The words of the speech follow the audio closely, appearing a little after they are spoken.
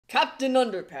Captain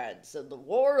Underpants and the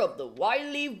War of the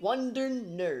Wily Wonder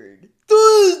Nerd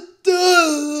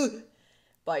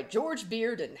by George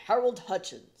Beard and Harold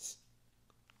Hutchins.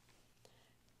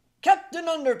 Captain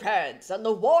Underpants and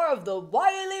the War of the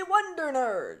Wily Wonder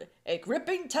Nerd, a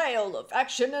gripping tale of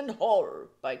action and horror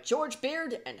by George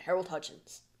Beard and Harold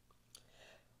Hutchins.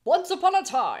 Once upon a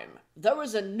time, there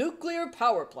was a nuclear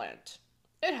power plant.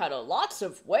 It had lots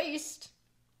of waste.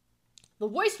 The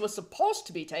waste was supposed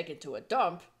to be taken to a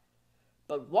dump,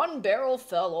 but one barrel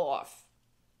fell off.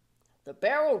 The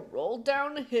barrel rolled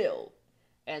down a hill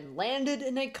and landed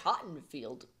in a cotton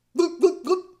field.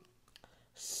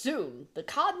 Soon, the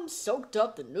cotton soaked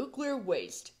up the nuclear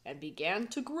waste and began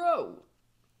to grow.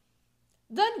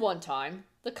 Then one time,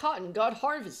 the cotton got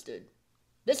harvested.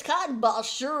 "This cotton ball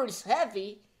sure is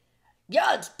heavy."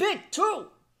 "Yeah, it's big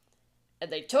too."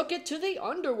 And they took it to the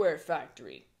underwear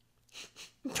factory.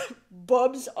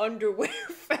 Bub's underwear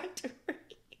factory.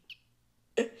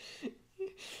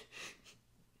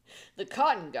 The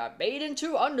cotton got made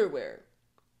into underwear.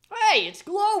 "Hey, it's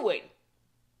glowing."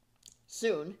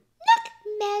 Soon, "Look,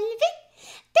 Melvin,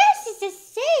 this is a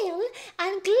sale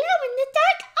on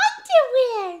glow-in-the-dark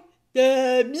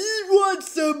underwear." Me want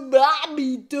some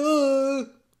mommy, duh."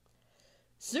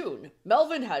 Soon,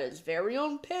 Melvin had his very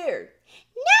own pair.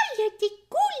 "Now you're the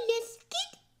coolest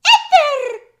kid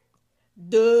ever."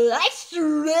 "Duh, I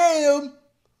sure am."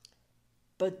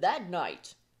 But that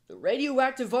night, the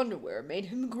radioactive underwear made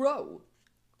him grow.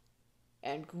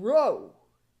 And grow.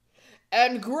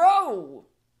 And grow.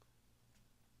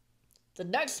 The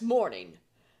next morning,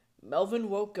 Melvin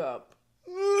woke up.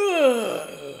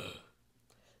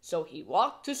 So he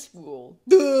walked to school.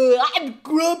 "I'm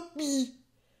grumpy."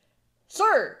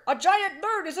 "Sir, a giant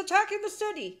bird is attacking the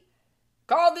city.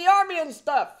 Call the army and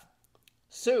stuff."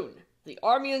 Soon, the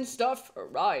army and stuff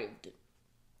arrived.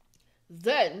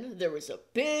 Then there was a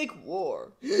big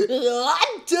war.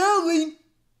 "I'm telling."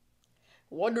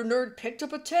 Wonder Nerd picked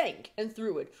up a tank and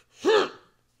threw it.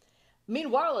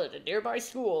 Meanwhile, at a nearby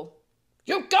school,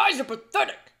 "You guys are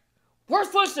pathetic,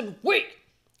 worthless and weak."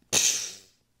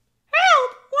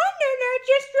 "Help! Wonder Nerd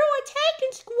just threw a tank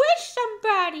and squished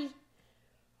somebody."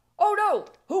 "Oh no,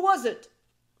 who was it?"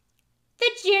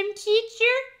 "The gym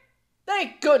teacher."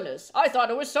 "Thank goodness, I thought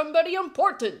it was somebody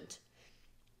important."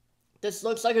 "This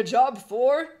looks like a job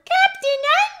for Captain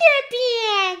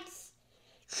Underpants."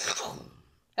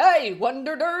 "Hey,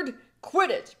 Wonder Nerd, quit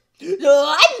it."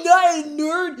 "I'm not a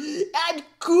nerd, I'm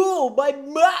cool, my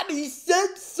mommy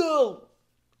said so."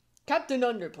 Captain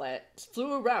Underpants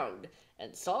flew around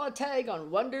and saw a tag on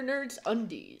Wonder Nerd's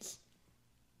undies.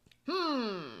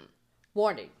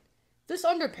 Warning, this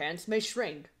underpants may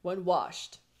shrink when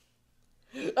washed.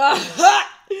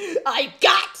 "Aha! I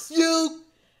got you!"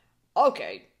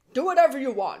 "Okay, do whatever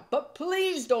you want, but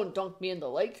please don't dunk me in the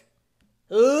lake."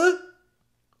 "Huh?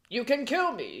 You can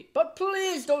kill me, but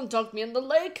please don't dunk me in the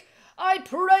lake. I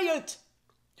pray it."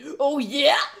 "Oh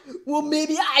yeah? Well,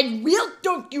 maybe I will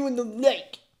dunk you in the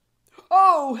lake."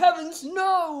 "Oh, heavens,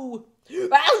 no!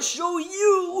 I'll show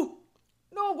you."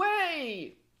 "No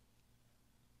way."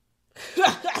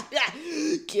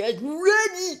 "Get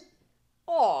ready."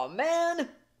 "Aw,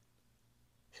 man."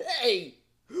 "Hey,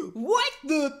 what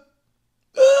the?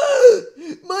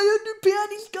 My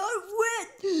underpanties got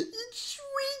wet. It's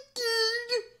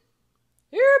shrinking."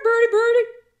 "Here, birdie, birdie."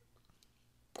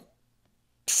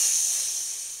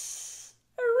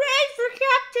 Hooray for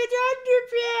Captain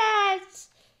Underpants!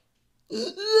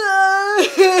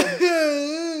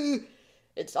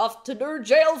 It's off to nerd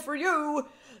jail for you.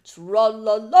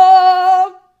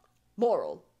 Tra-la-la.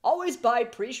 Moral: always buy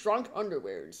pre-shrunk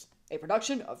underwears. A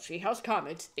production of Treehouse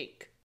Comics, Inc.